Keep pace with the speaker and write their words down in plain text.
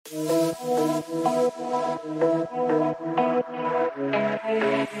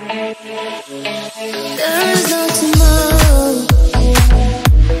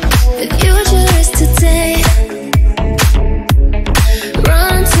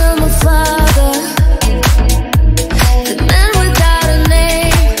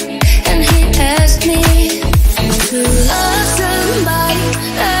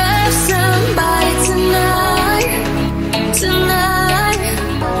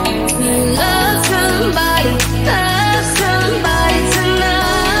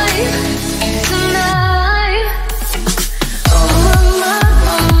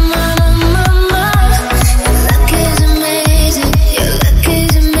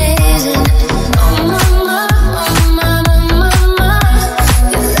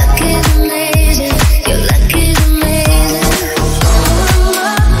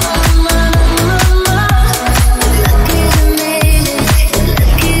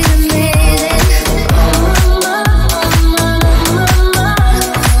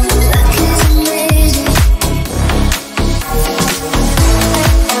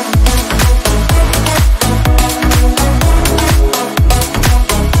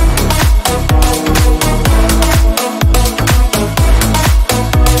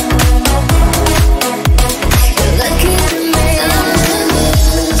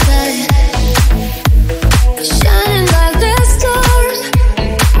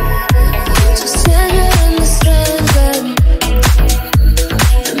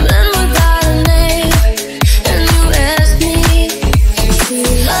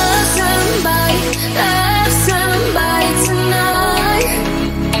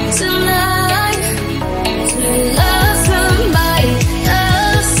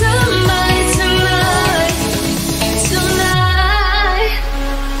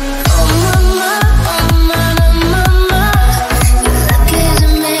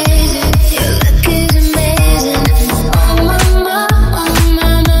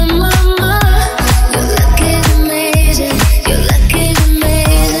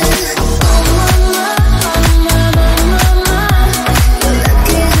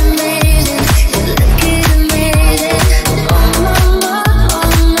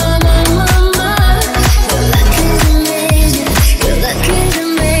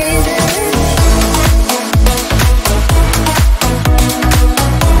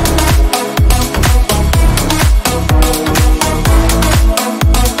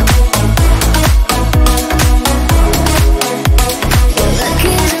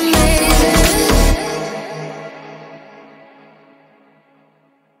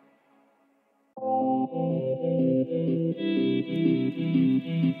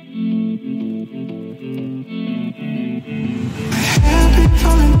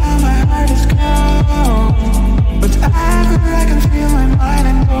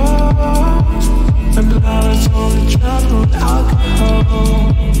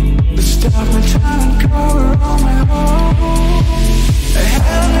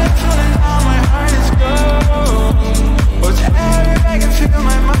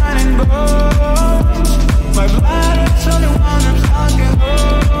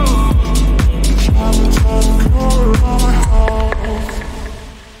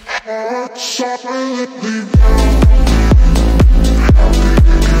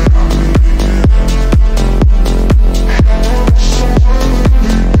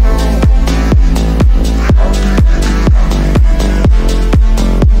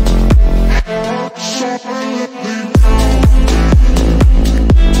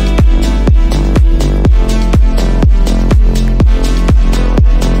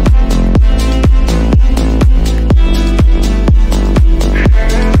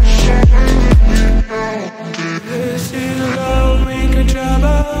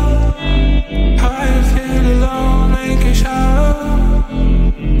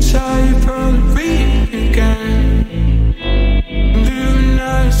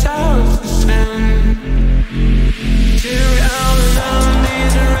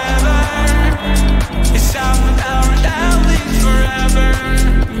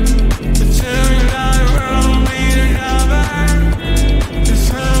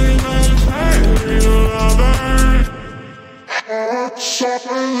What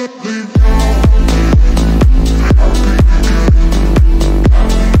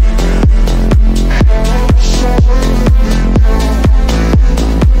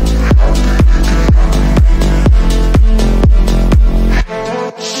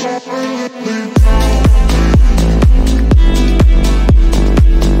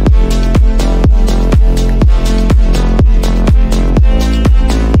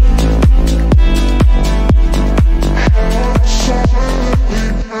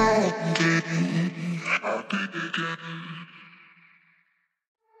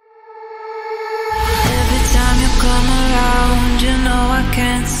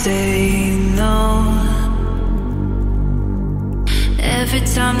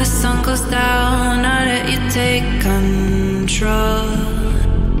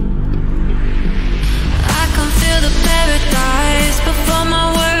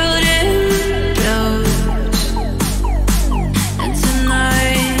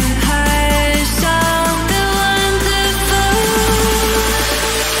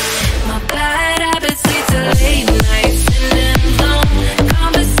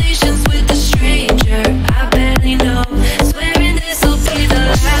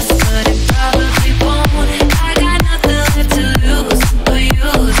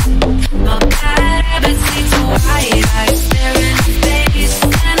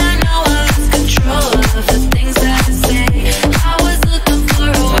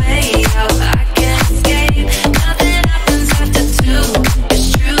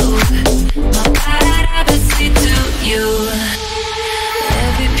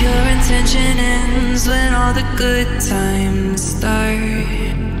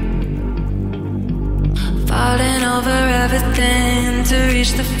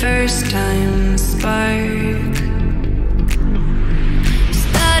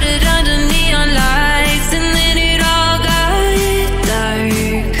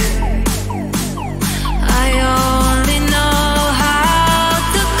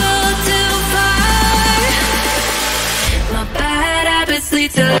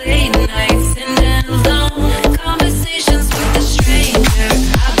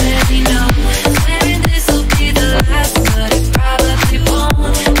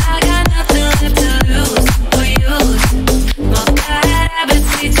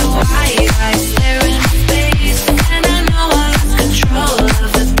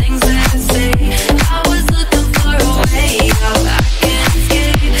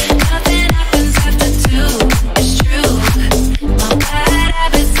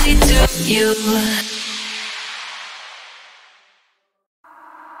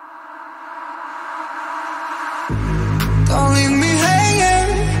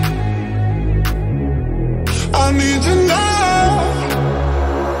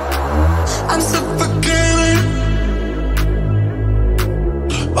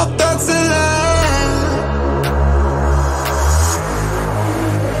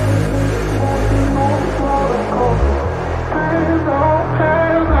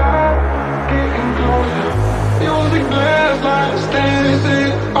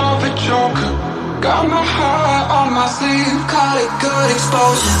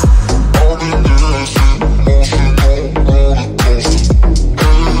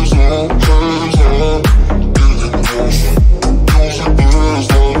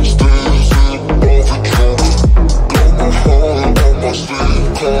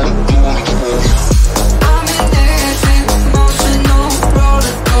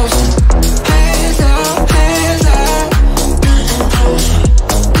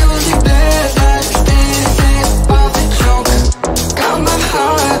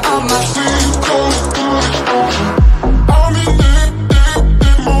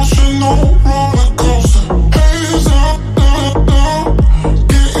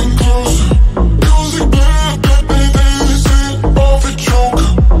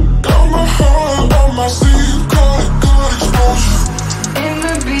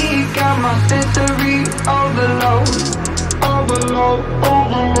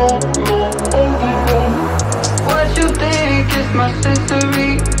you think is my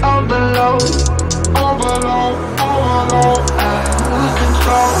sensory overload, overload, overload.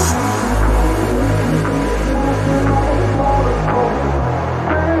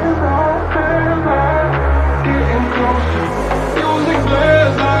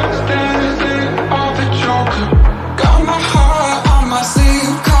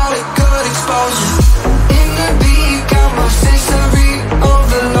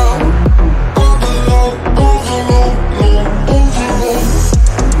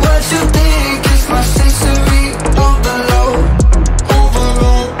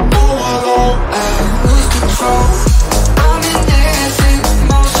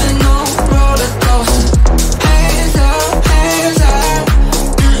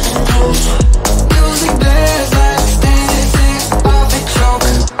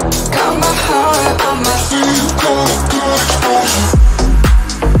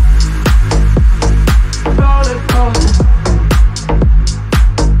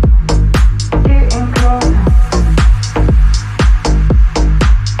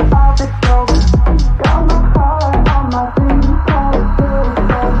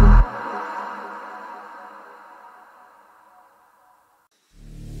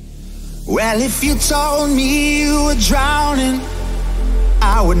 Well, if you told me you were drowning,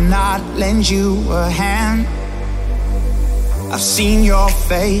 I would not lend you a hand. I've seen your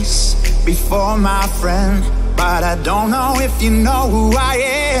face before, my friend, but I don't know if you know who I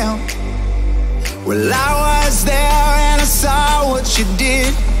am. Well, I was there and I saw what you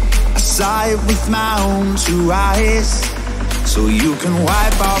did. I saw it with my own two eyes. So you can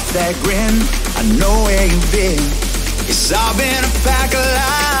wipe off that grin. I know where you've been. It's all been a pack of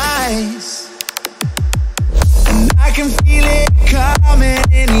lies. And I can feel it coming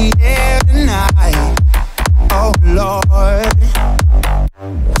in the air tonight. Oh Lord.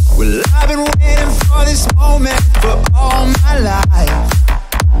 Well, I've been waiting for this moment for all my life.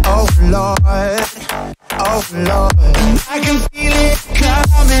 Oh Lord, oh Lord. And I can feel it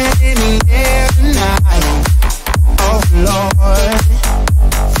coming in the air tonight. Oh Lord.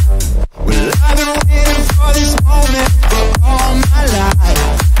 Well, I've been waiting for this moment for all my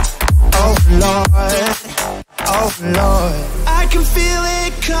life. Oh Lord, oh Lord. I can feel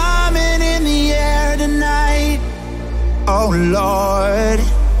it coming in the air tonight. Oh Lord.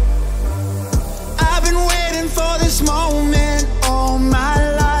 I've been waiting for this moment all my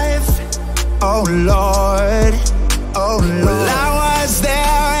life. Oh Lord, oh Lord. Well, I was there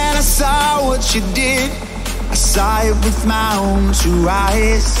and I saw what you did. I saw it with my own two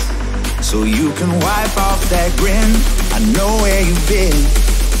eyes. So you can wipe off that grin. I know where you've been.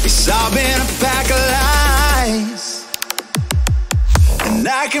 It's all been a pack of lies. And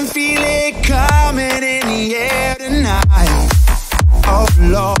I can feel it coming in the air tonight. Oh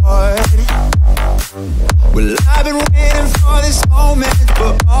Lord. Well, I've been waiting for this moment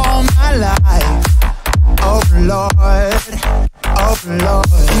for all my life. Oh Lord, oh Lord.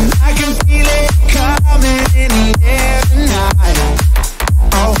 And I can feel it coming in the air tonight.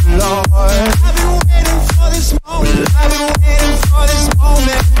 Oh Lord. I've been waiting for this moment. Well, I've been waiting for this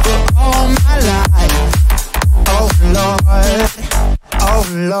moment for all my life. Oh Lord, oh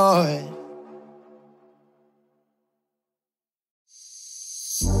Lord.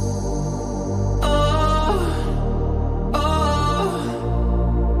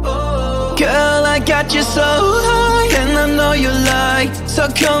 Girl, I got you so high, and I know you like. So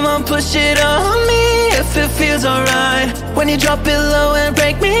come on, push it on me if it feels alright. When you drop it low and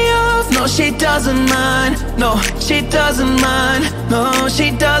break me off, no, she doesn't mind. No, she doesn't mind. No,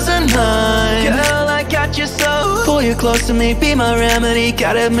 she doesn't mind. Girl, I got you so. Pull you close to me, be my remedy.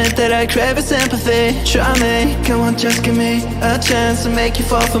 Gotta admit that I crave your sympathy. Try me, come on, just give me a chance to make you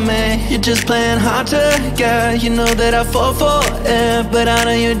fall for me. You're just playing hard to get. You know that I fall for it, but I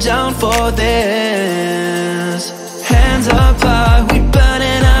know you're down for this. Hands up high, we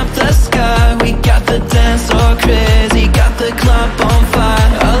burning up the sky. We got the dance so crazy, got the club on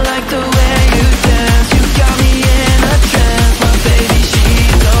fire. I like the way you dance, you got me in a trance. My baby, she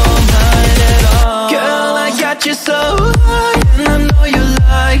don't mind at all. Girl, I got you so high, and I know you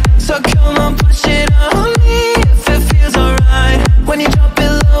like. So come on, push it on me if it feels alright. When you drop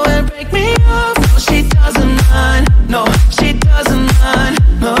it low and break me off, no, she doesn't mind. No, she doesn't mind.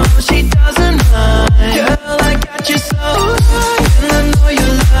 No, she doesn't mind. Girl, I got you so high, and I know you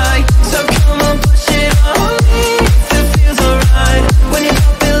like. So come on, push it on me if it feels alright. When you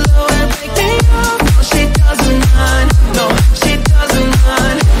drop it low and break me off, no, she doesn't mind. No, she doesn't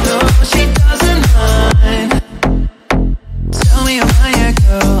mind. No, she doesn't mind. Tell me why you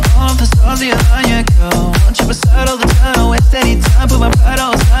go, all of the stars are behind you go. Want you beside all the time, don't waste any time, put my pride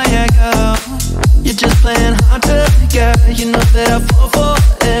on side you go. You're just playing hard to get, you know that I fall for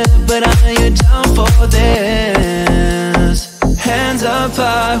it, but I know you're down for this. Hands up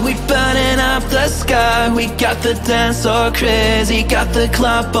high, we burning up the sky. We got the dance so crazy, got the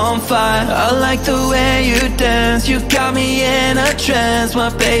club on fire. I like the way you dance, you got me in a trance. My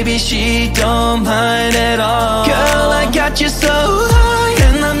baby, she don't mind at all. Girl, I got you so high,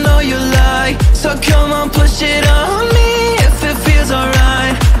 and I know you like. So come on, push it on me if it feels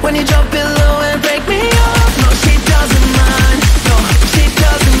alright. When you drop it low and break me off, no, she doesn't mind. No, she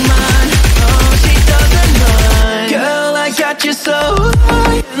doesn't mind. No, she doesn't mind. Girl, I got you so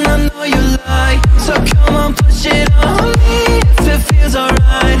high, and I know you like. So come on, push it on me if it feels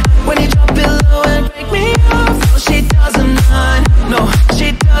alright. When you drop it low and break me off, no, she doesn't mind. No,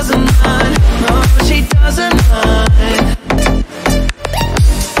 she doesn't mind. No, she doesn't mind.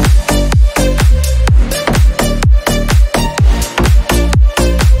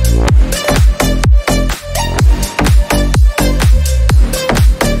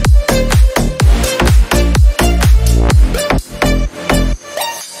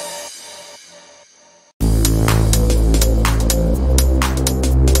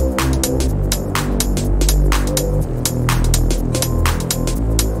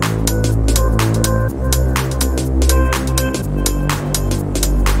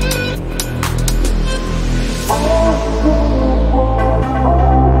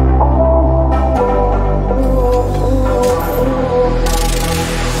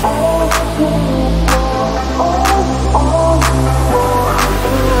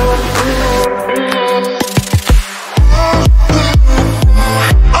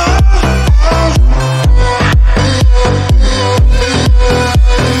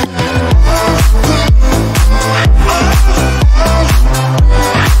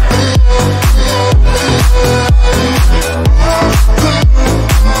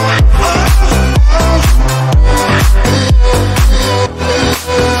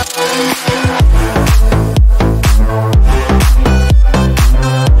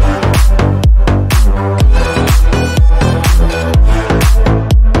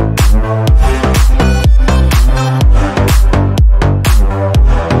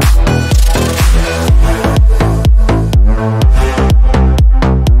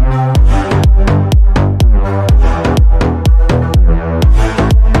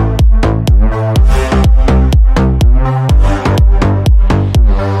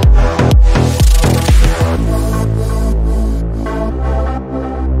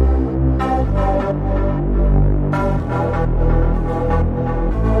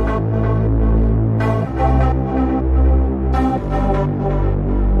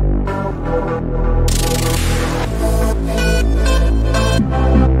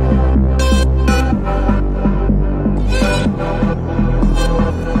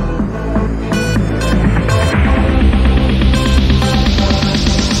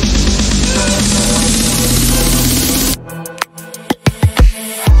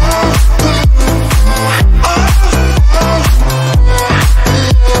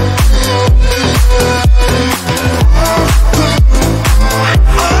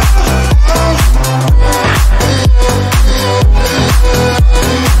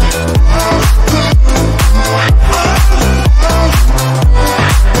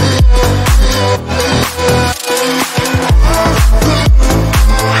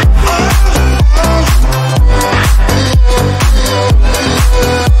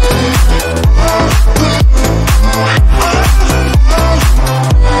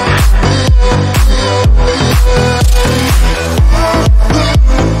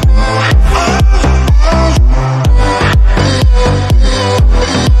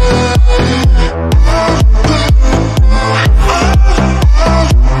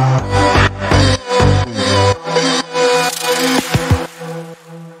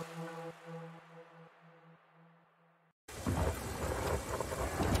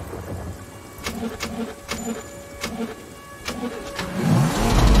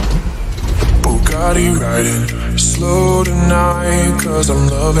 Bugatti riding slow tonight, cause I'm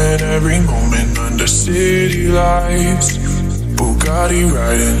loving every moment under city lights. Bugatti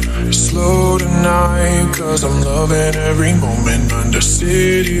riding slow tonight, cause I'm loving every moment under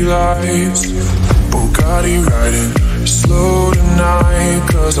city lights. Bugatti riding slow tonight,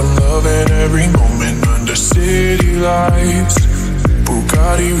 cause I'm loving every moment under city lights.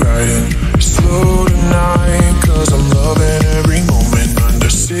 Bugatti riding slow tonight, cause I'm loving every moment under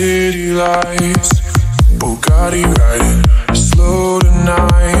city lights. Bugatti riding slow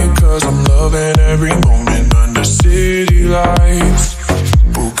tonight, cause I'm loving every moment under city lights.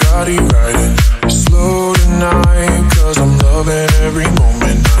 Bugatti riding slow tonight, cause I'm loving every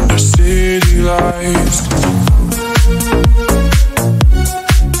moment under city lights.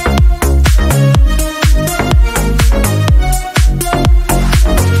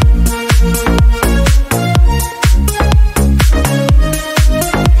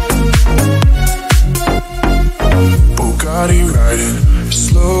 Bugatti riding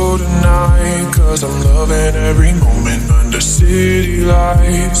slow tonight, cause I'm loving every moment under city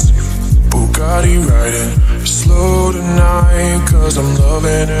lights. Bugatti riding slow tonight, cause I'm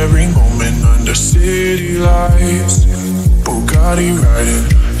loving every moment under city lights. Bugatti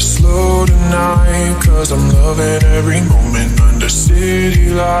riding slow tonight, cause I'm loving every moment under city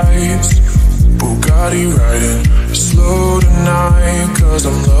lights. Bugatti riding slow tonight, cause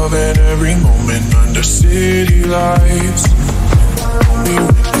I'm loving every moment under city lights.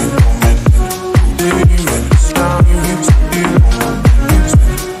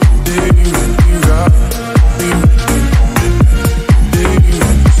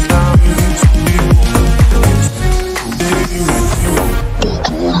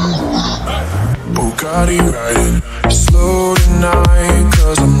 Bugatti riding slow tonight,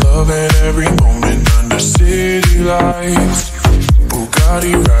 cause I'm loving every moment under city lights.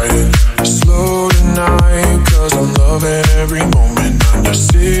 Bugatti riding slow tonight, cause I'm loving every moment under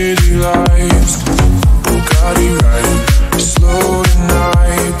city lights. Bugatti riding slow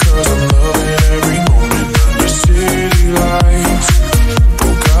tonight, cause I'm loving every moment under city lights.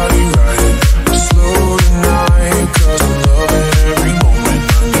 Bugatti riding slow tonight, cause I'm loving every moment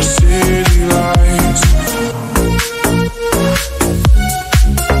under city lights.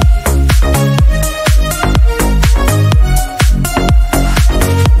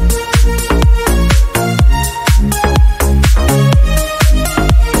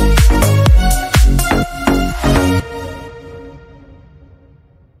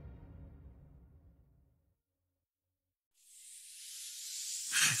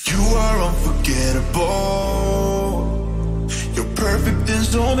 You are unforgettable. You're perfect in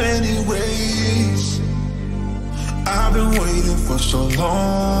so many ways. I've been waiting for so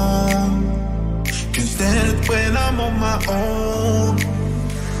long. Can't stand it when I'm on my own.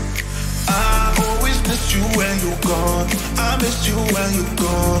 I always miss you when you're gone. I miss you when you're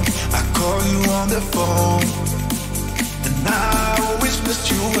gone. I call you on the phone, and I always miss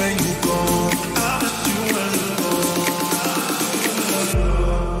you when you're gone. I miss you when you're gone.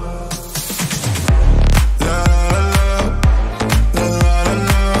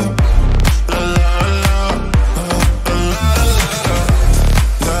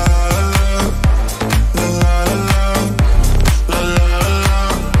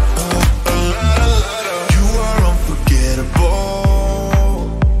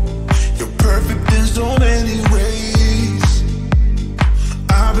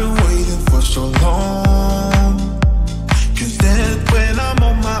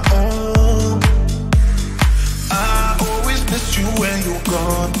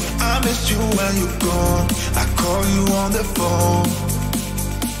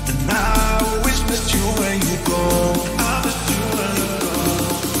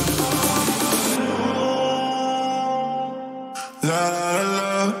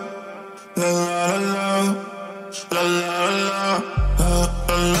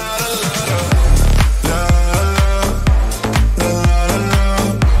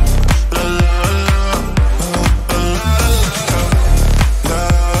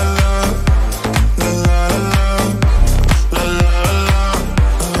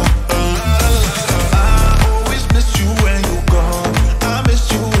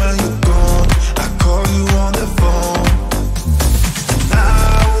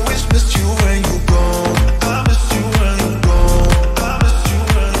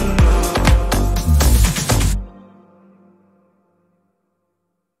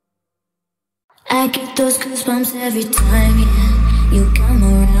 I get those goosebumps every time, yeah. You come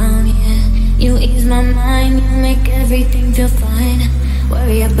around, yeah. You ease my mind, you make everything feel fine.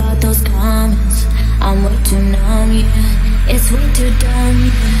 Worry about those comments, I'm way too numb, yeah. It's way too dumb,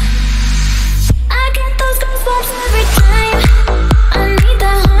 yeah. I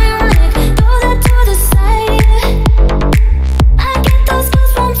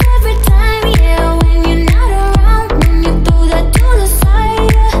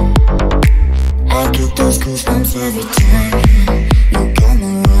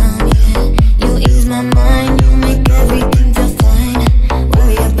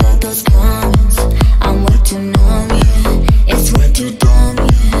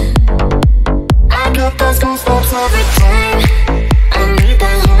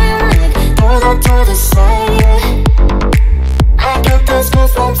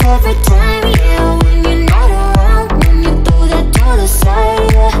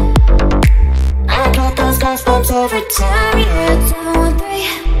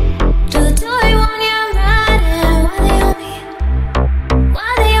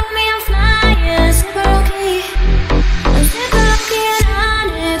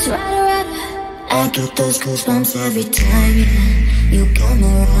get those goosebumps every time, yeah. You come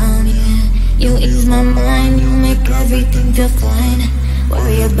around, yeah. You ease my mind, you make everything feel fine.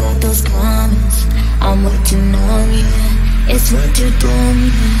 Worry about those comments, I'm way too numb, yeah. It's way too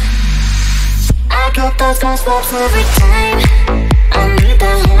dumb, yeah. I get those goosebumps every time. I need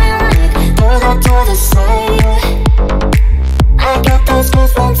that hand, throw that to the side, yeah. I get those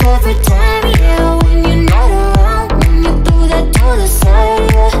goosebumps every time, yeah. When you're not around, when you throw that to the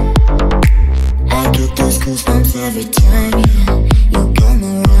side, yeah. I get those goosebumps every time, yeah. You come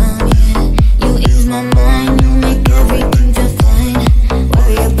around, yeah. You ease my mind, you make everything feel fine.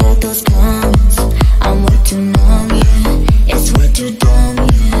 Worry about those comments, I'm way too numb, yeah. It's way too dumb,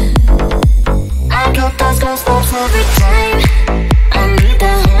 yeah. I get those goosebumps every time. I need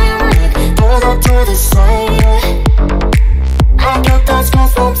that hand, throw that to the side, yeah. I get those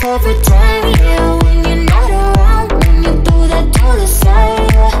goosebumps every time, yeah. When you're not around, when you throw that to the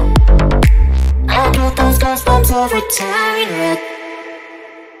side, yeah. I get those goosebumps every time, yeah.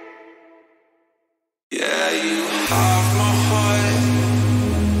 Yeah, you have my heart.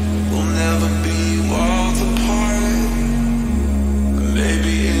 We'll never be worlds apart.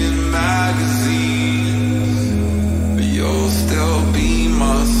 Maybe in magazines, but you'll still be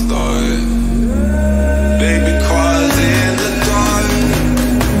my star. Baby, 'cause in the dark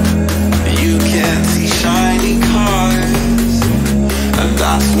you can't see shiny cars, and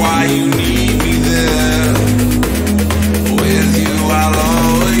that's why you need me there. With you I'll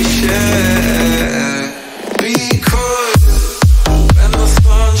always share. Because when the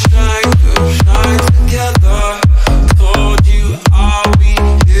sunshine will shine together, told you I'll be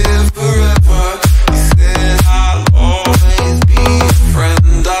here forever. You said I'll always be a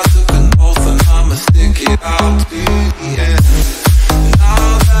friend. I took an oath and I'ma stick it out to the end. Now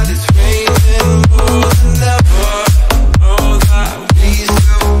that it's raining more than ever, know that we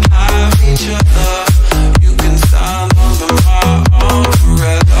still have each other. You can stand under my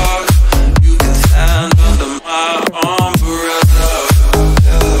umbrella. You can stand under my umbrella.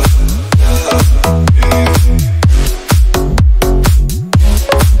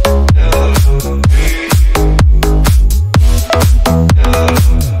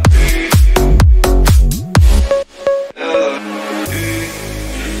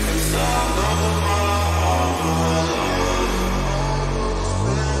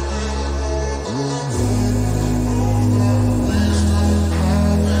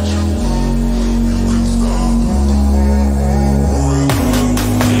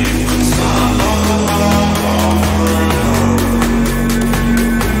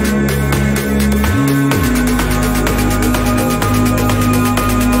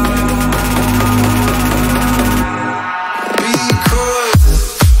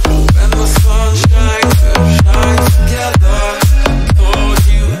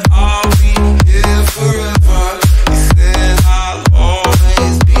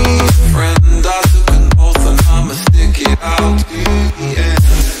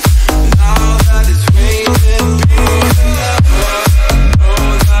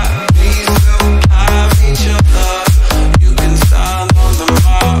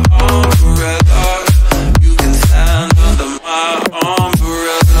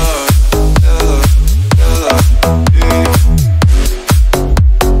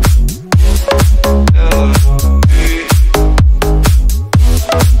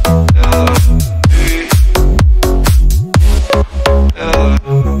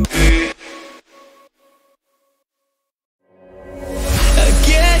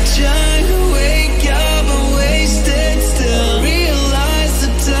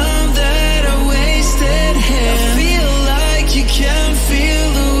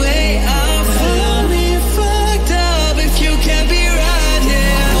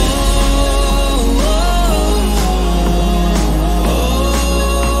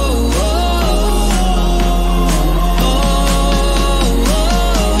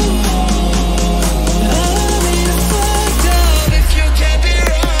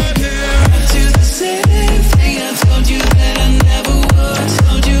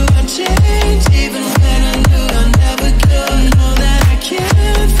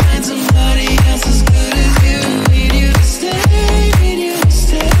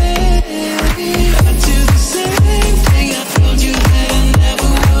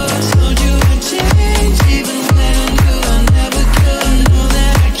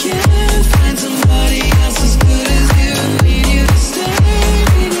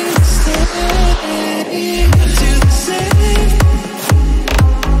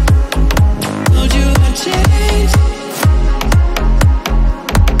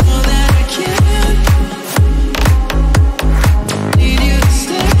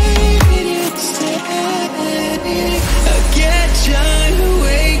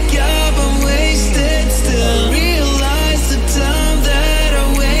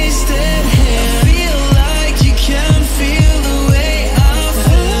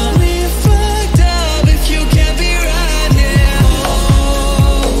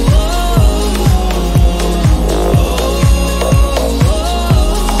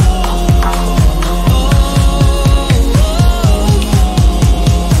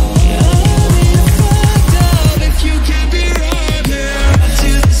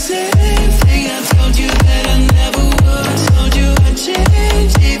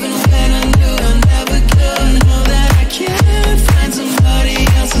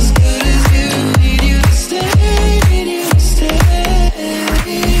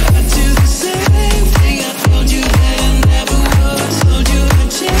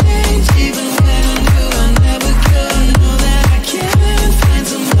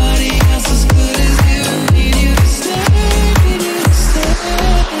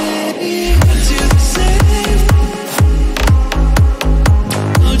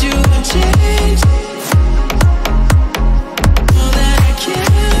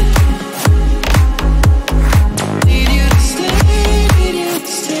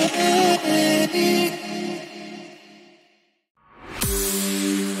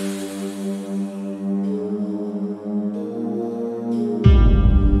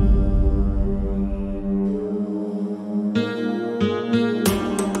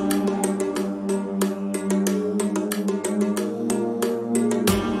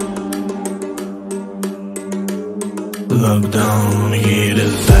 Lockdown, hit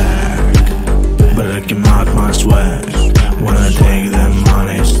it back, breaking out my swag. Wanna take the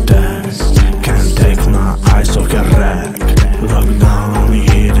money stack, can't take my eyes off your rack. Lockdown,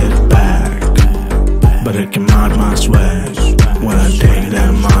 hit it back, breaking out my swag. Wanna take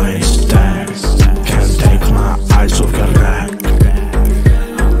the money stack, can't take my eyes off your rack.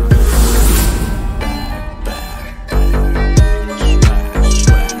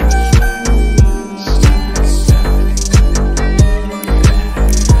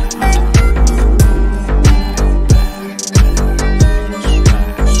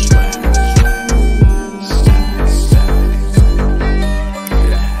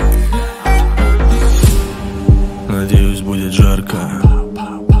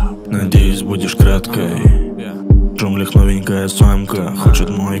 Новенькая самка хочет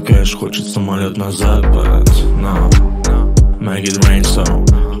мой кэш, хочет самолет на запад. No, make it rain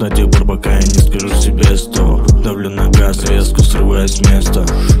so. До тех пор, пока я не скажу себе стоп. Давлю на газ, резко срываясь с места.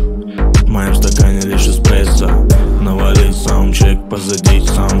 В моем стакане лишь эспрессо. Навалить саундчек, позади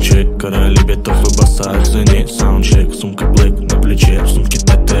саундчек. Короли битов и баса оценить саундчек. Сумка блэк на плече, в сумке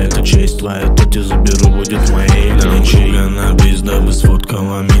ТТ. Это честь твоя, тоти заберу, будет моей ленчей. На бриз, дабы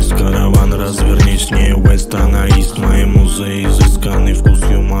сфоткала мисс. Караван, развернись, с ней вестанаист. Мои музы, изысканный вкус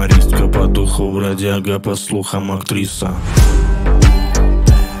юмористка. По духу бродяга, по слухам актриса.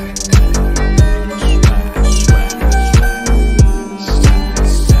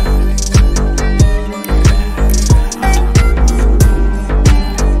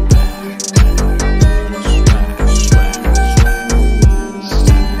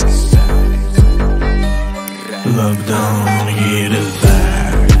 Lockdown, hit it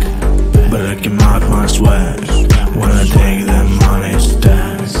back, breaking out my swag. Wanna take the money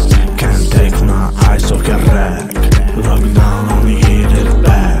stack, can't take my eyes off your rack. Lockdown, hit it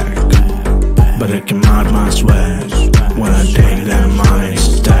back, breaking out my swag. Wanna take the money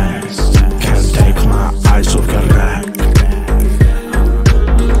stack, can't take my eyes off your rack.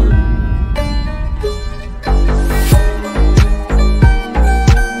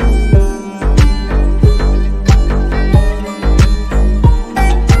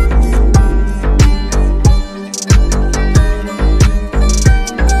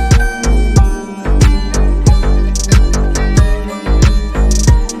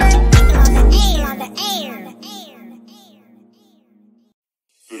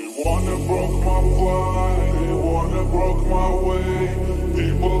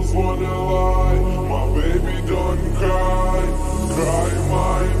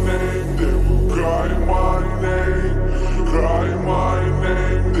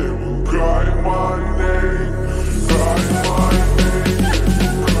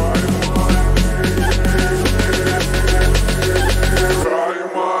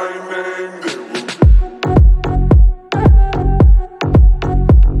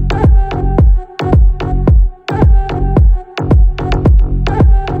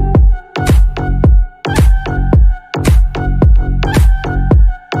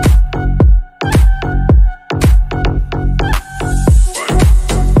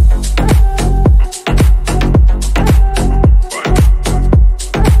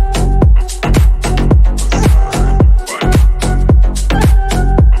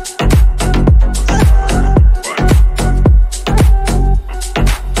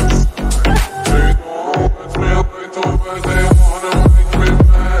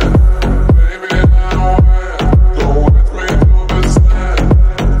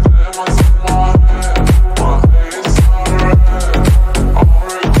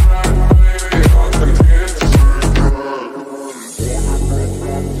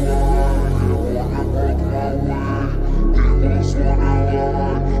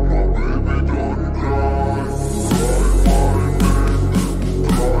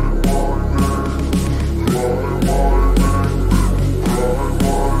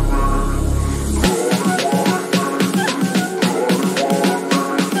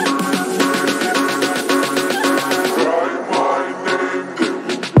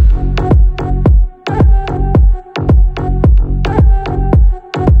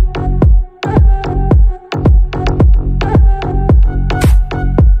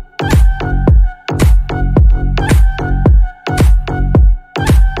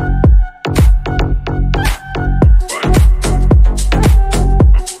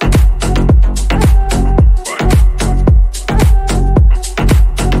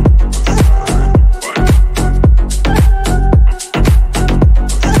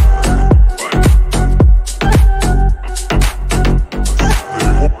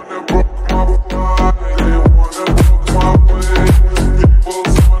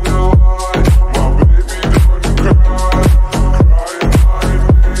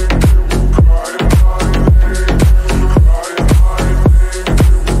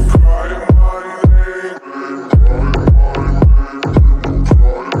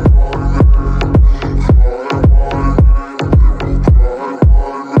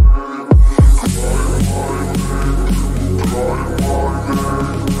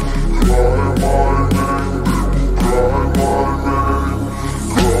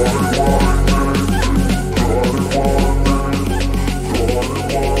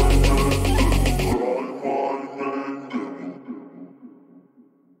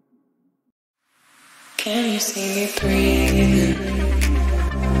 see me breathing?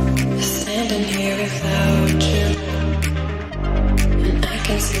 Standing here without you, and I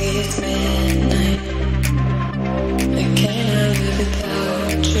can see it's midnight. I cannot live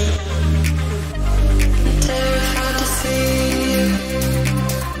without you. I'm terrified to see you,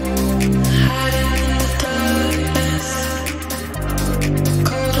 hiding in the darkness,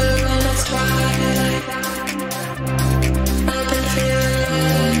 colder when it's twilight. I've been feeling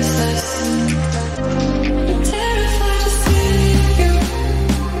restless. I'm terrified to see you,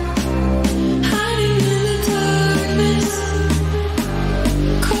 hiding in the darkness,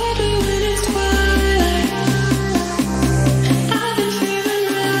 colder when it's twilight. I've been feeling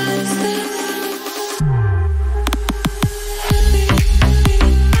restless.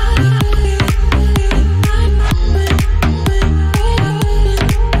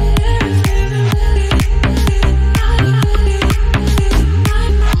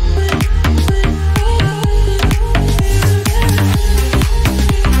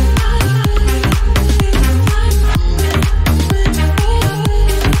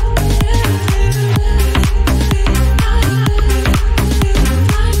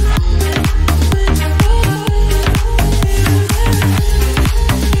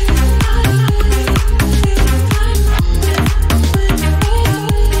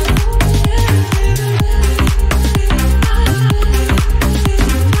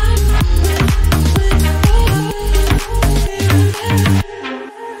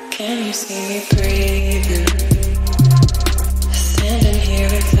 Can you see me breathing? Standing here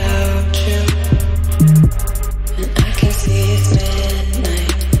without you, and I can see it's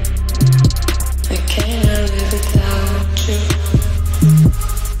midnight. I cannot live without you.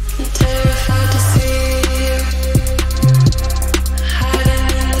 I'm terrified to see you, hiding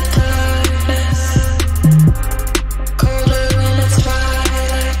in the darkness, colder when it's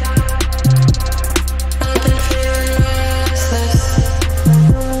twilight. I've been feeling restless.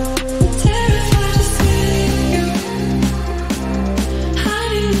 Terrified to see you,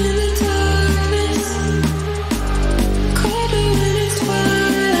 hiding in the darkness, colder when it's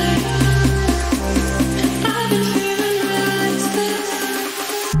twilight. I've been feeling restless.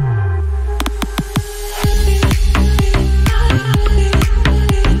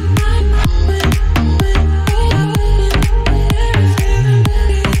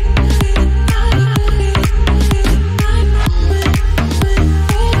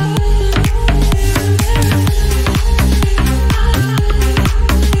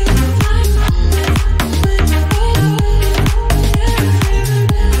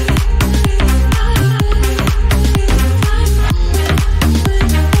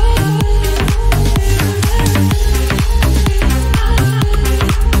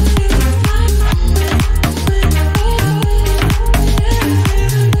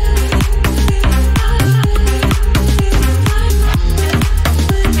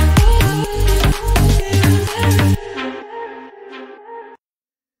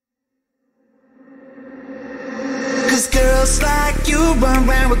 Cause girls like you run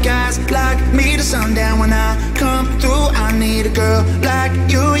around with guys like me to sundown. When I come through, I need a girl like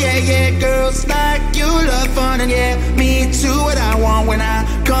you, yeah, yeah. Girls like you love fun, and yeah, me too. What I want when I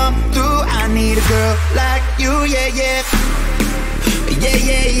come through, I need a girl like you, yeah, yeah. Yeah,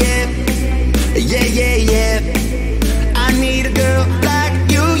 yeah, yeah. Yeah, yeah, yeah. I need a girl like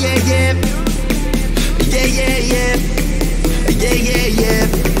you, yeah, yeah. Yeah, yeah, yeah. Yeah, yeah, yeah.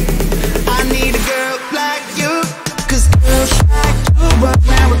 I need a girl like you. Cause girls like you run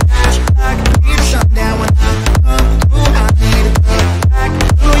around with guys like me to sundown. When I come through, I need a girl like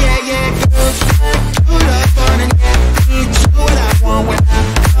you, yeah, yeah. Girls like you love fun, and yeah, me too. What I want when I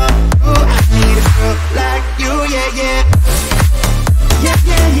come through, I need a girl like you, yeah, yeah. Yeah,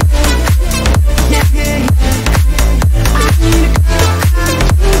 yeah, yeah. Yeah, yeah, yeah. I need a girl like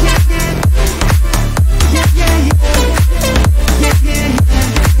you, yeah, yeah. Yeah, yeah, yeah. Yeah, yeah, yeah.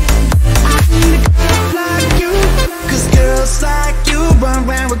 I need a girl like you. Cause girls like you run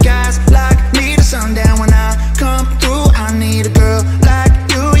around with guys like me to sundown. When I come through, I need a girl like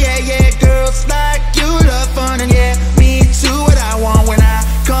you, yeah, yeah. Girls like you love fun, and yeah, me too. What I want when I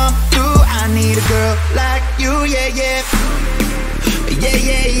come through, I need a girl like you, yeah, yeah. Yeah,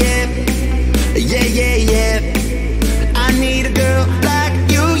 yeah, yeah. Yeah, yeah, yeah. I need a girl like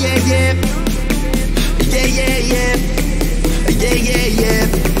you, yeah, yeah. Yeah, yeah, yeah. Yeah, yeah, yeah.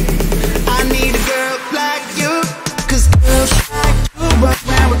 I need a girl like you. Cause girls like you run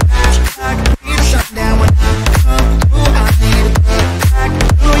around with guys like me to sundown. When I come through, I need a girl like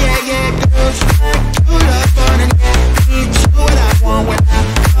you, yeah, yeah. Girls like you love fun, and yeah, me too. What I want when I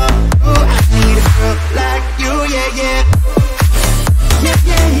come through, I need a girl like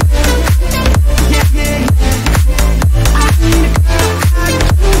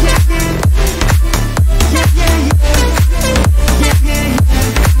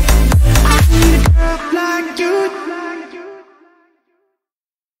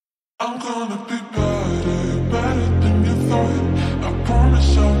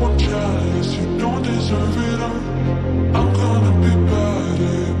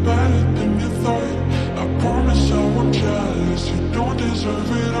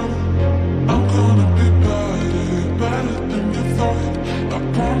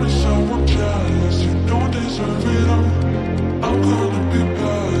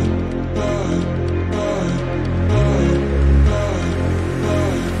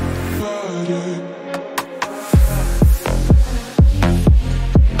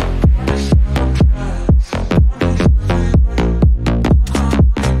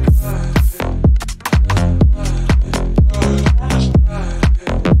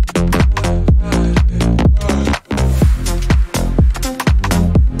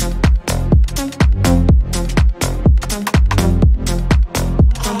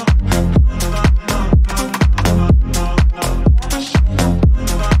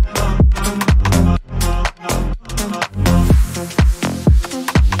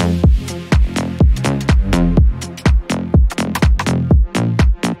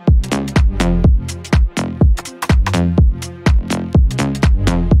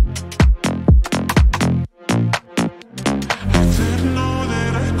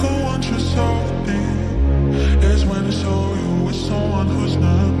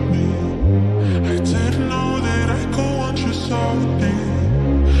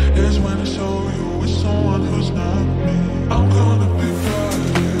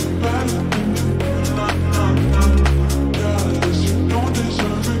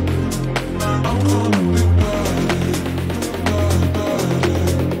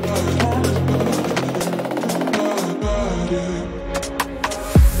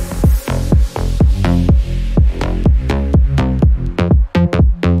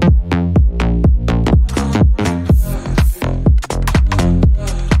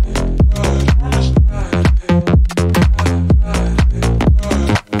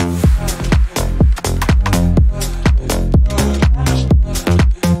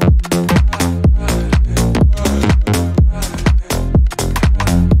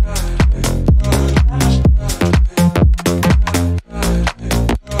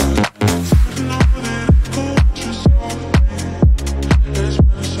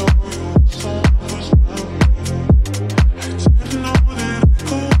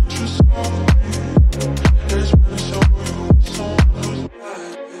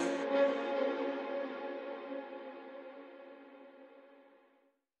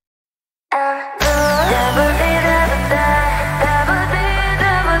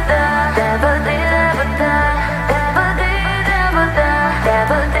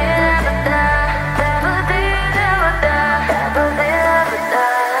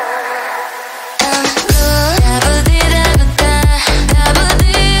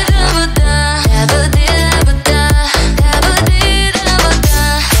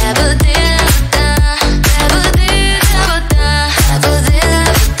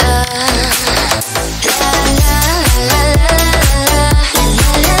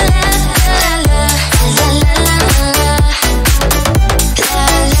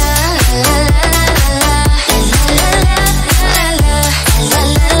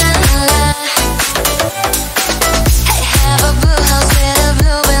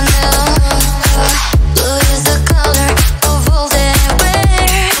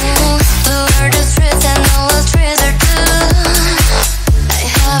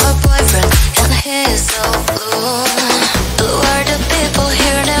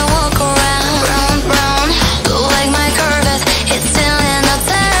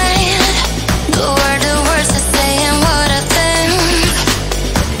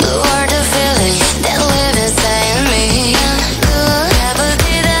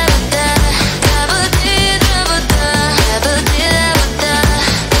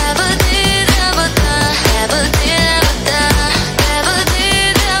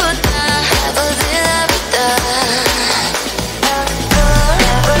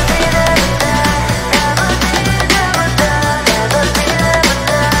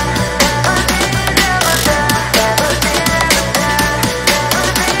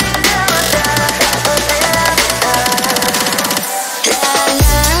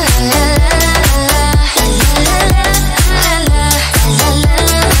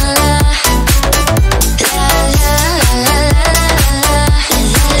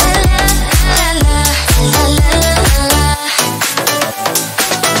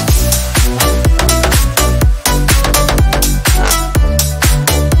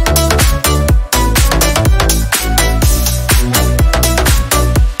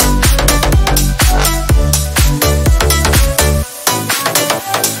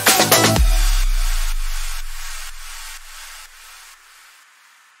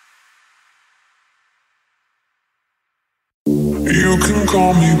You can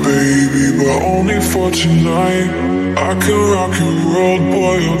call me baby, but only for tonight. I can rock your world,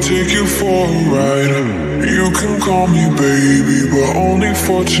 boy, I'll take you for a ride. You can call me baby, but only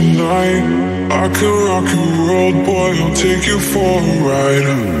for tonight. I can rock your world, boy, I'll take you for a ride.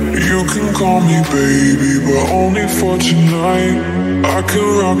 You can call me baby, but only for tonight. I can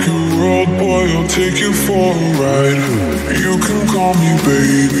rock your world, boy, I'll take you for a ride. You can call me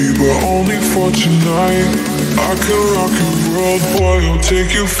baby, but only for tonight. I can rock your world, boy, I'll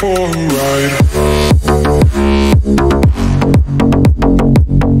take you for a ride.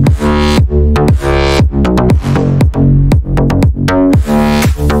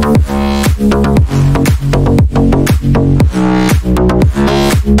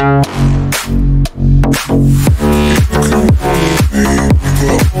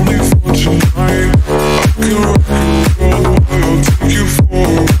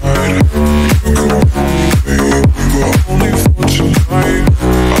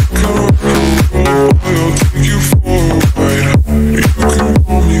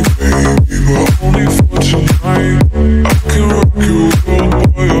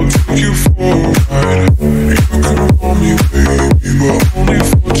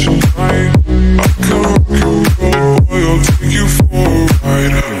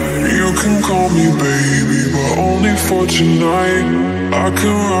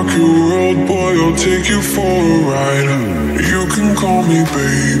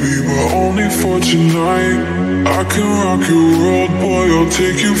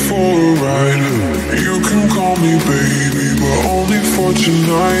 for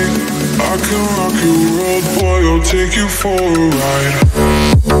tonight, I can rock your world.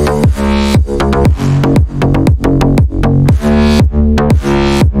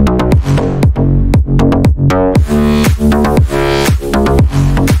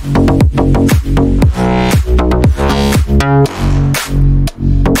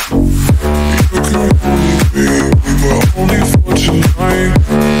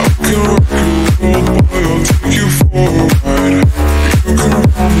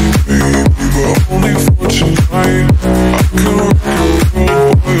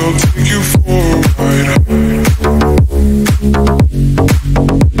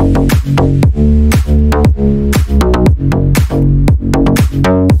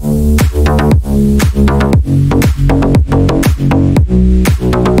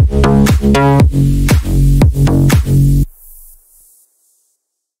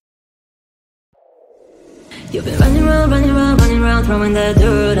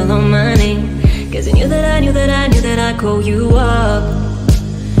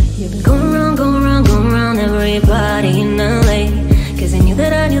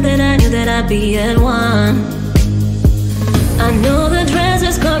 be at one. I know the dress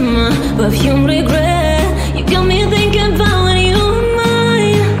is karma, perfume regret. You got me thinking about when you were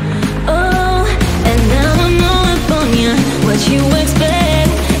mine. Oh, and now I'm all up on you. What you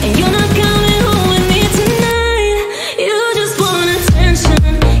expect? And you're not coming home with me tonight. You just want attention.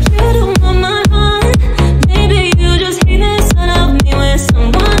 You don't want my heart. Maybe you just hate the sight of me with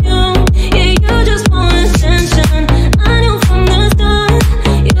someone new. Yeah, you just want attention. I knew from the start.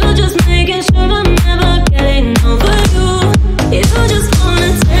 You're just making sure I'm never getting over you. You just want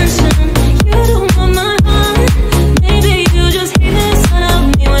attention. You don't want my heart. Maybe you just hate the sight of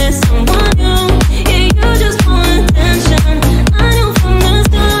me with someone new. Yeah, you just want attention. I knew from the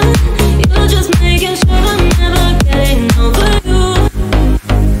start. You're just making sure I'm never getting over you.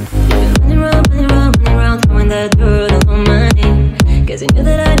 You're running around, throwing that dirt all on my name. 'Cause you knew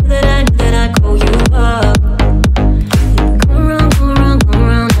that I'd call you up. Come around,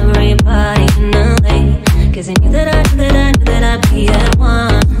 everybody in LA. 'Cause you knew that I'd be at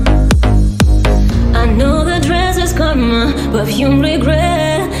one. I know the dress is karma, perfume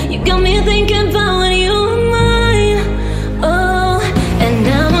regret. You got me thinking about when you were mine. Oh, and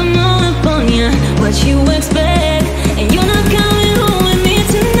now I'm all up on you. What you expect? And you're not coming home with me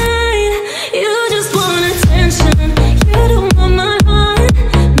tonight. You just want attention. You don't want my heart.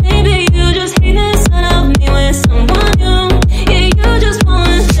 Maybe you just hate the sight of me with someone new. Yeah, you just want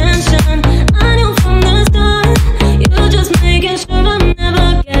attention. I knew from the start. You're just making sure I'm never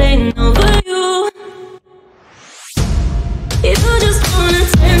getting over you. You just want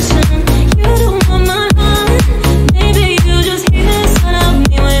attention. You don't want my heart. Maybe you just hate the sight of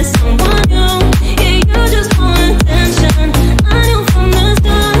me with someone new. Yeah, you just want attention. I knew from the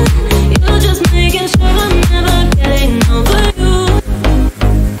start. You're just making sure I'm never getting over you.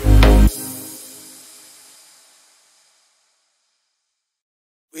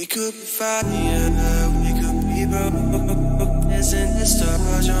 We could be fire, we could be broke. Isn't the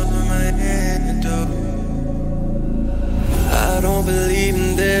stars on my head, though? I don't believe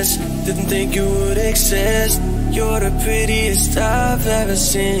in this, didn't think you would exist. You're the prettiest I've ever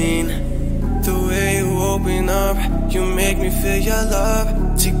seen. The way you open up, you make me feel your love.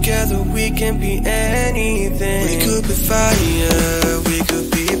 Together we can be anything. We could be fire, we could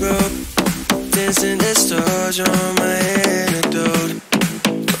be broke. Dancing the stars on my antidote.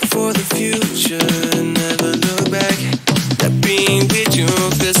 For the future, never look back. That being with you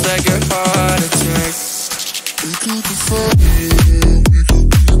feels like a heart attack. We could be fire, we could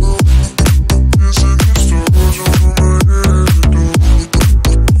be broke. Dancing the stars on my antidote.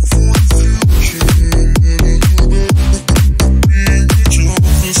 For the future, never look back. Being with you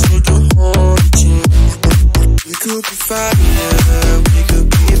feels like a heart attack. We could be fire, we could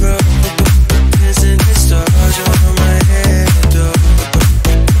be broke. Dancing the stars on my antidote.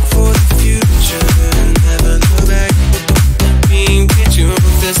 For the future, never look back. Being with you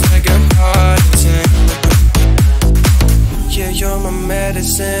feels like a heart attack. Yeah, you're my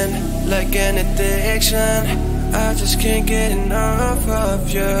medicine, like an addiction. I just can't get enough of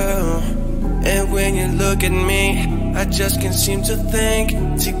you. And when you look at me, I just can't seem to think.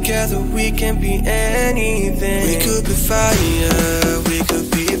 Together we can be anything. We could be fire, we could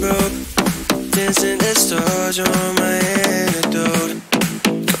be broke. Dancing the stars on my antidote.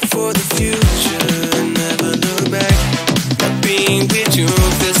 For the future, never look back. Being with you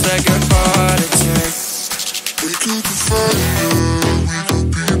feels like a heart attack. We could be fire, we could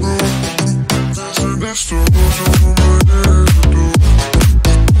be broke. Dancing the stars on my antidote.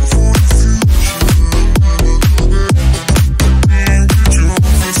 For the future, never look back. Being with you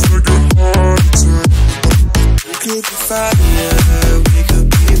feels like a heart attack. We could be fire, we could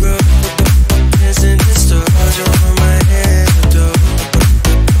be broke. Dancing the stars on my antidote.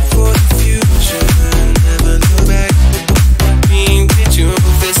 For the future, never look back. Being with you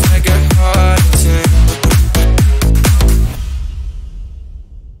feels like a heart attack.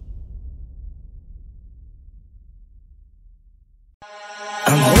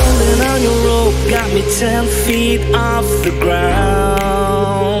 I'm holding on your rope, got me 10 feet off the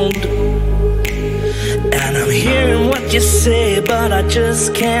ground. And I'm hearing what you say, but I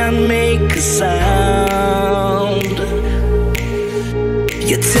just can't make a sound.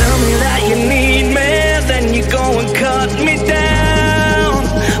 You tell me that you need me, then you go and cut me down.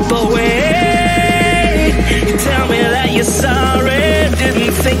 But wait, you tell me that you're sorry,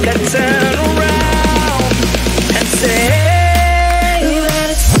 didn't think I'd turn around and say that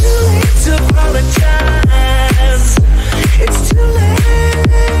it's too late to apologize. It's too late.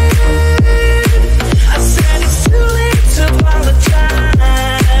 I said it's too late to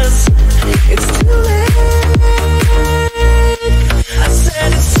apologize. It's too late. I said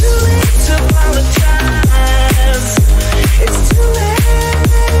it's too late to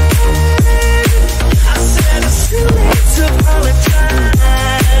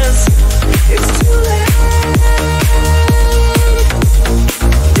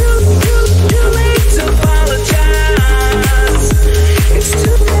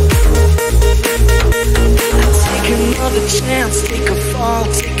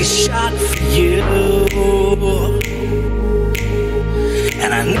a shot for you.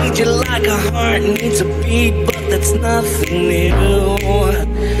 And I need you like a heart needs a beat, but that's nothing new.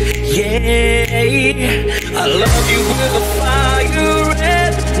 Yeah, I love you with a fire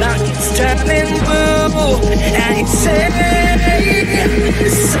red, now it's turning blue. And you say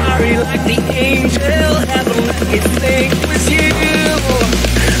sorry like the angel, heaven let me think it was you.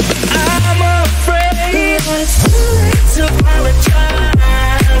 I'm afraid it's too late to apologize.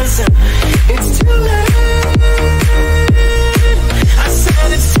 It's too late. I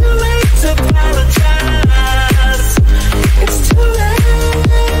said it's too late to apologize. It's too late.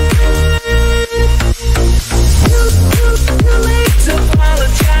 Too late to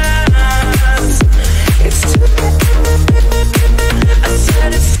apologize. It's too late. I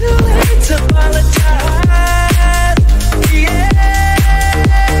said it's too late to apologize. Yeah.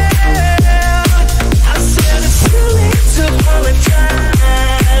 I said it's too late to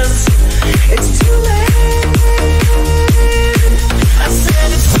apologize. It's too late. I said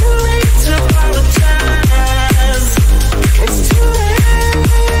it's too late to apologize. It's too late.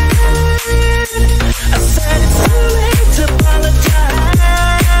 I said it's too late to apologize.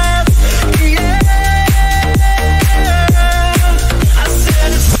 Yeah. I said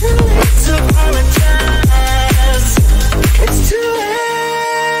it's too late to apologize. It's too late.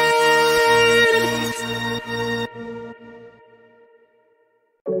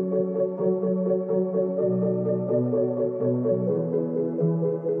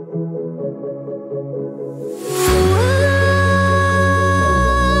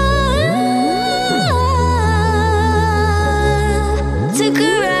 Took a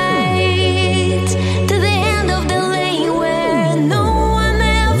ride to the end of the lane where no one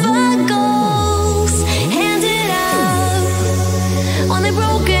ever goes. Ended up on a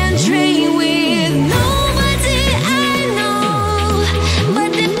broken train with nobody I know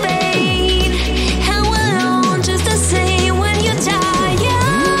but the pain. How alone, just the same when you die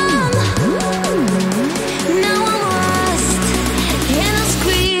young. Now I'm lost and I'm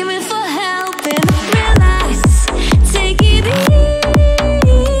screaming for help and I realize, take it easy.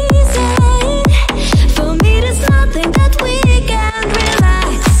 For me there's nothing that we can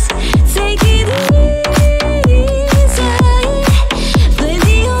realize. Take it easy. Blame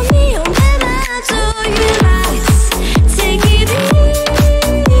me on when I do you lies. Take it easy.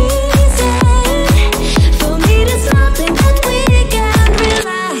 For me there's nothing that we can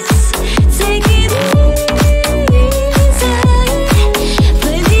realize. Take it easy.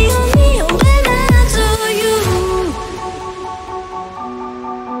 Blame me on when I do you.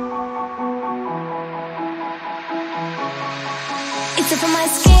 It's for my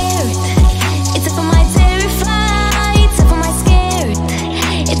scared, it's for my terrified, it's for my scared,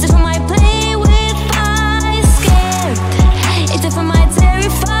 it's for my play with fire scared, it's for my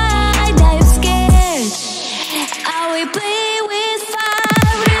terrified, I am scared. I will play with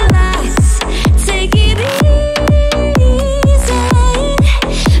fire, realize, take it easy.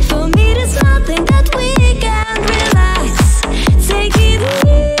 For me there's nothing that we can realize. Take it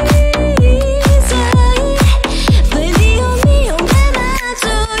easy. Blame me on when I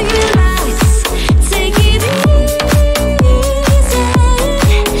do you lies. Take it easy.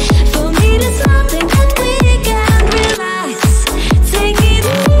 For me there's nothing that we can realize. Take it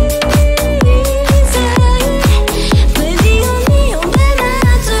easy. Blame me on when I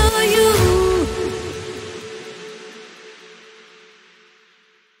do you.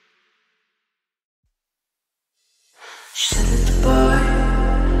 She said at the bar,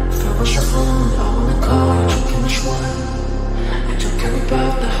 if I was your phone, I wanna call you, drinking which one? I don't care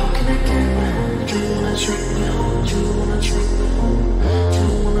about the how can I get me home? Do you wanna take me home? Do you wanna take me home? Do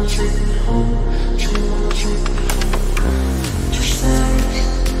you wanna take me home? Do you wanna take me home? Just sex,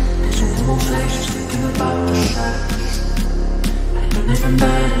 there's no more flex, just thinking about the sex. I don't even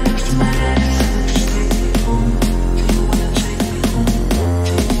matter next to my ex, just take me home. Do you wanna take me home?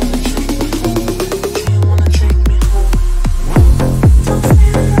 Do you wanna take me home? Do you wanna take me home? Don't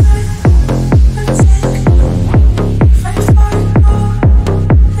feel right, let's take it. Fight for it all,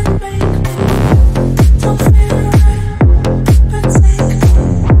 then make it. Don't feel right, let's take it.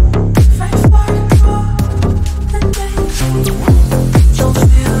 Fight for it all, then make it. Don't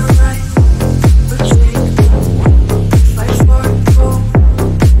feel right, let's take it. Fight for it all,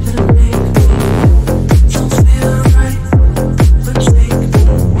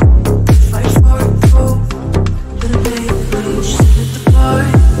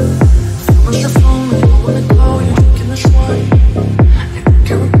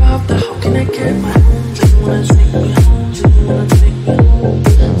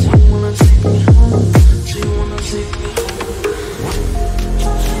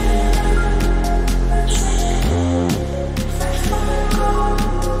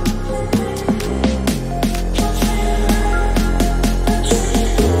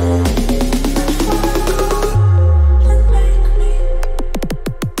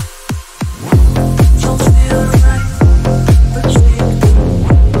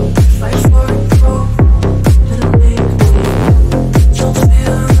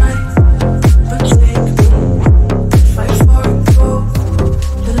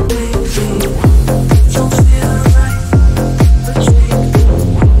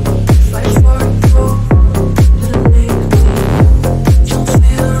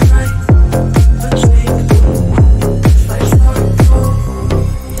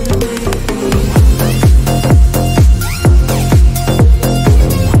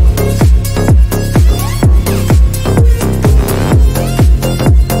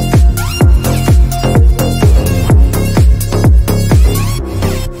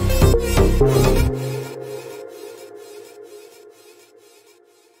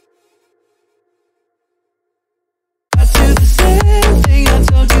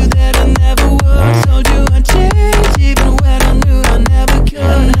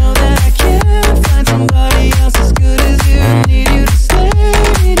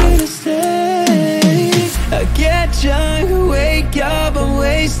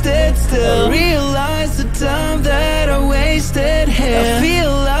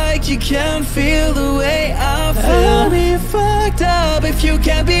 can't feel the way I feel. I'll be fucked up if you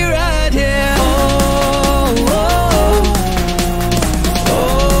can't be right here. Oh, oh, oh,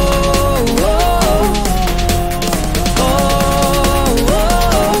 oh, oh,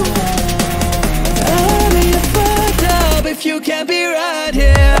 oh. I'll be fucked up if you can't be right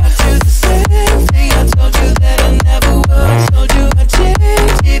here. I do the same thing, I told you that I never would. Told you I'd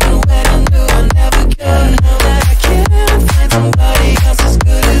change even when I knew I never could. Now that I can't find somebody else as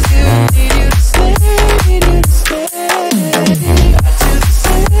good as you, need you to stay, need you to stay. I do the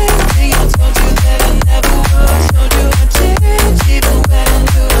same thing, I told you that I never would. Told you I'd change even when I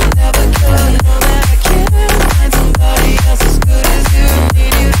knew I never could. Now that I can't find somebody else as good as you,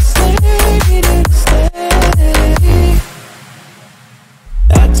 need you to stay, need you to stay.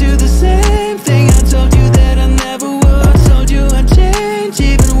 I do the same thing, I told you that I never would. Told you I'd change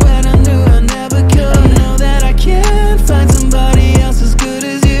even when I knew I never could. Now that I can't find somebody else as good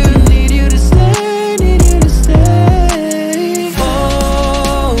as you, need you to stay, need you to stay.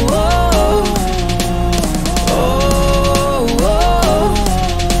 Oh, oh, oh, oh,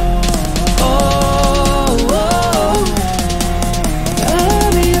 oh, oh.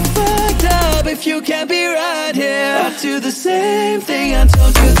 I'll be fucked up if you can't be right here. I do the same thing, I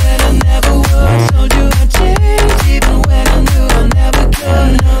told you that I never would. Told you I'd change even when I knew I never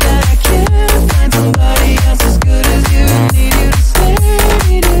could. Now that I can't find somebody else as good as you, need you to stay,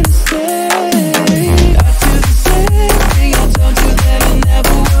 need you to stay. I do the same thing, I told you that I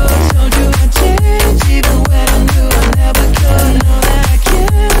never would. Told you I'd change even when I knew I never could. Now that I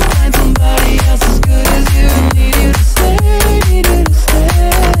can't find somebody else as good as you, need you to stay, need you to stay.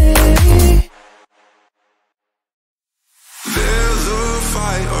 There's a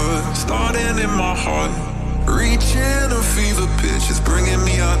fire starting in my heart, reaching a fever pitch, it's bringing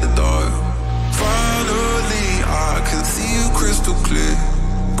me out the dark. Finally I can see you crystal clear.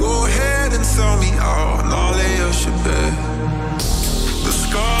 Go ahead and sell me out and I'll lay your shit bare. The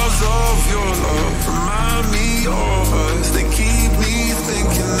scars of your love remind me of us. They keep me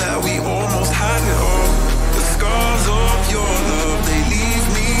thinking that we almost had it all. The scars of your love, they leave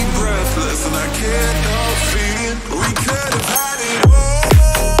me breathless, and I can't help feeling we could have had it all.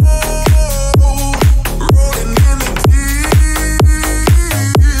 Rolling in the deep,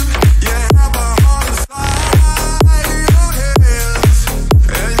 yeah, have my heart inside your hands,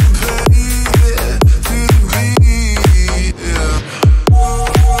 and you played it to the beat, yeah.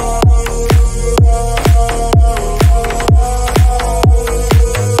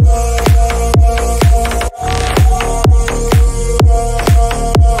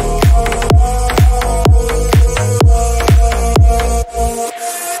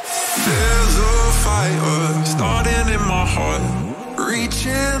 There's a fire starting in my heart,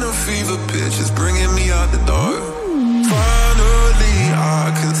 reaching a fever pitch, it's bringing me out the dark. Finally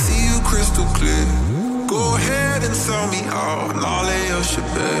I can see you crystal clear. Go ahead and sell me out and I'll lay your shit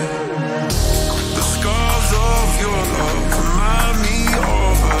bare. The scars of your love remind me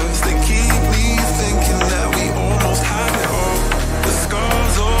of us. They keep me thinking that we almost had it all. The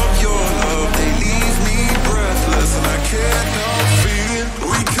scars of your love, they leave me breathless, and I can't help feeling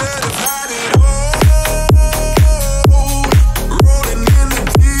we could have had it all. Rolling in the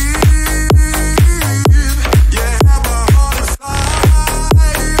deep, yeah, have my heart inside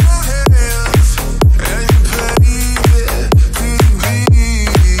your hands, and you played it to the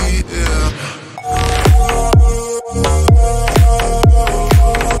beat, yeah.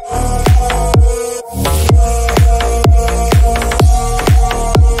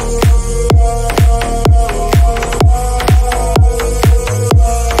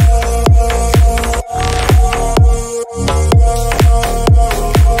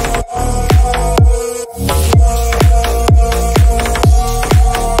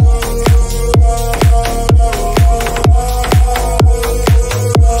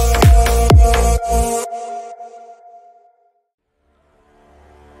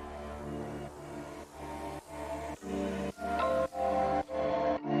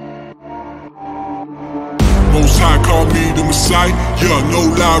 Most High call me the Messiah. Young, no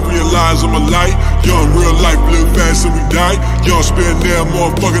lie, realize I'm a light. Young, real life, live fast and we die. Young, spend there,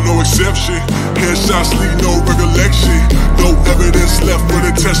 motherfucker, no exception. Headshots leave no recollection. No evidence left for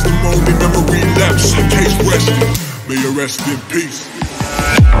the testimony. Memory lapse, case rested. May you rest in peace.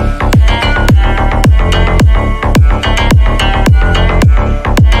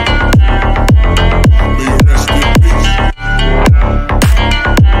 May you rest in peace.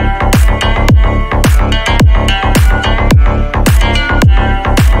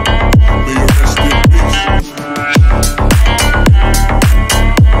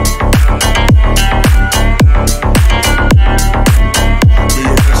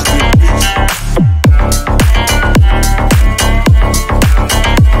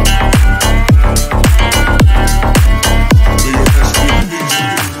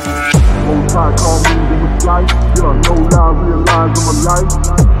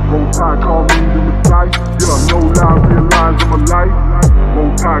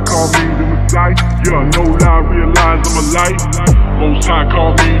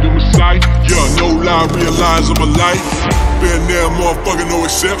 highs of my life. Been there, motherfucker, no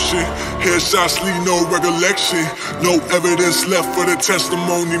exception. Headshots leave no recollection. No evidence left for the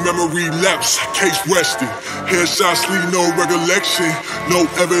testimony. Memory lapse, case rested. Headshots leave no recollection. No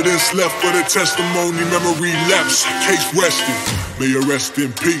evidence left for the testimony. Memory lapse, case rested. May you rest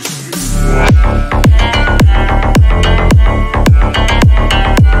in peace.